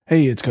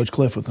Hey, it's Coach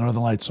Cliff with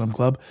Northern Lights Swim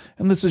Club,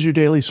 and this is your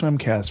daily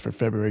swimcast for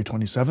February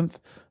 27th,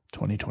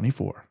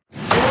 2024.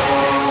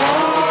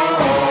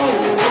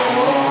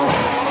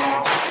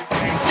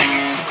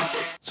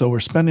 So we're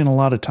spending a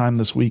lot of time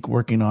this week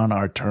working on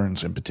our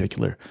turns in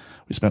particular.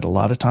 We spent a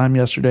lot of time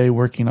yesterday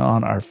working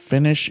on our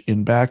finish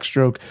in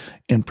backstroke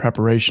in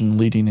preparation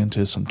leading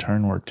into some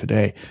turn work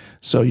today.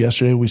 So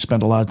yesterday we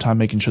spent a lot of time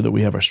making sure that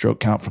we have our stroke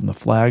count from the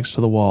flags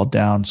to the wall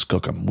down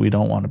skookum. We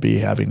don't want to be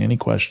having any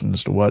question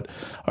as to what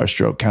our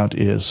stroke count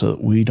is so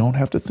that we don't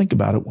have to think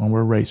about it when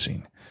we're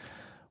racing.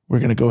 We're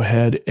going to go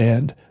ahead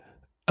and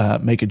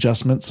make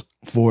adjustments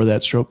for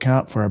that stroke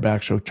count for our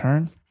backstroke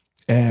turn.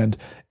 And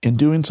in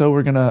doing so,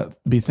 we're going to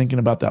be thinking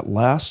about that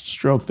last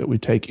stroke that we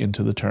take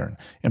into the turn.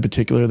 In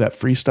particular, that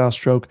freestyle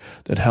stroke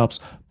that helps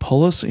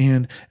pull us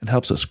in and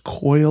helps us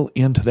coil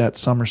into that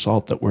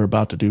somersault that we're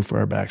about to do for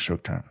our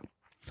backstroke turn.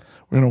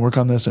 We're going to work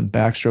on this in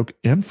backstroke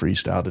and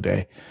freestyle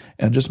today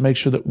and just make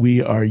sure that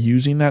we are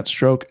using that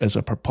stroke as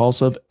a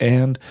propulsive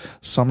and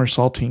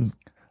somersaulting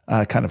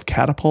kind of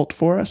catapult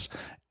for us.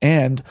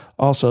 And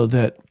also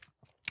that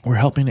we're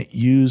helping it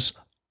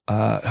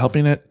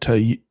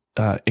to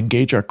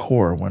engage our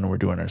core when we're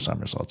doing our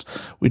somersaults.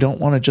 We don't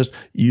want to just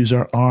use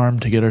our arm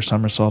to get our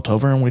somersault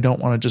over, and we don't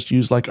want to just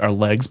use like our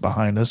legs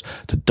behind us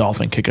to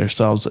dolphin kick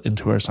ourselves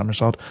into our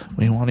somersault.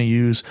 We want to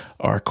use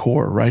our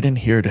core right in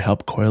here to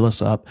help coil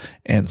us up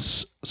and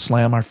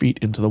slam our feet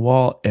into the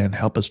wall and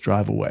help us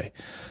drive away.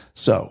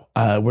 So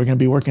we're going to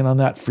be working on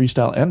that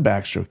freestyle and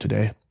backstroke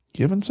today.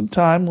 Given some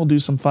time, we'll do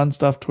some fun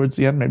stuff towards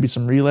the end, maybe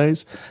some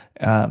relays.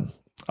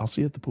 I'll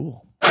see you at the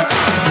pool.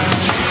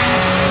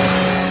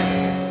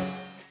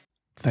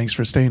 Thanks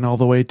for staying all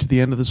the way to the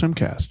end of the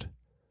swimcast.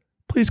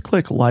 Please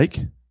click like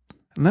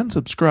and then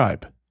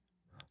subscribe.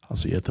 I'll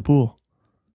see you at the pool.